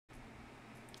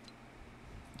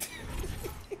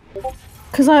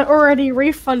Because I already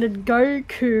refunded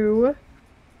Goku.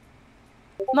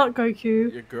 Not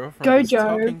Goku. Your girlfriend is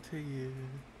Gojo. talking to you.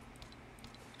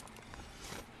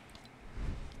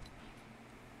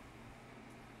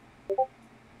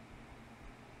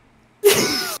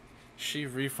 She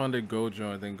refunded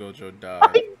Gojo and then Gojo died.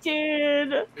 I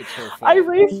did. It's her fault. I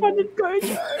refunded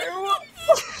Gojo.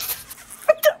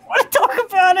 I don't want to talk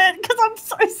about it because I'm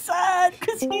so sad.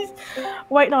 Because he's.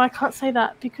 Wait, no, I can't say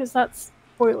that because that's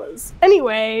spoilers.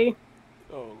 Anyway.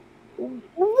 Oh.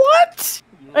 What?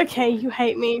 Okay, you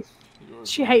hate me.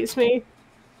 She hates me.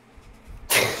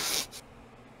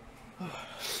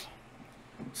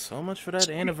 So much for that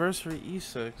anniversary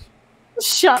E6.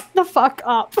 Shut the fuck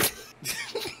up.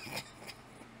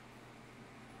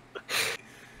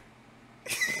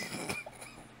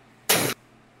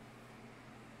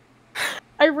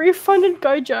 I refunded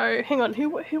Gojo. Hang on, who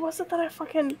was it that I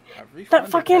fucking... That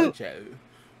fucking... Gojo.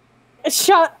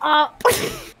 Shut up!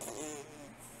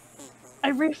 I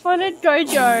refunded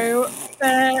Gojo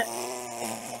for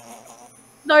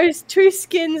those 2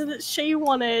 skins that she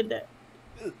wanted.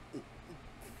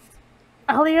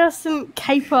 Alias and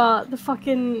Caper, the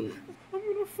fucking...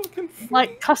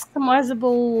 like,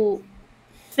 customizable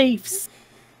thieves.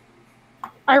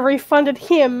 I refunded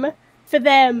him for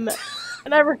them.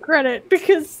 And I regret it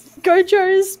because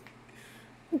Gojo's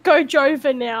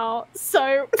Gojova now,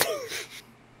 so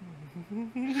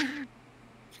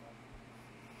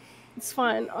it's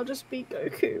fine. I'll just be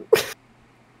Goku.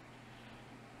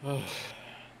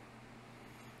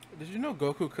 Did you know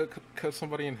Goku cut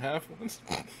somebody in half once?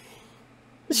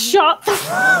 Shut the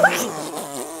fuck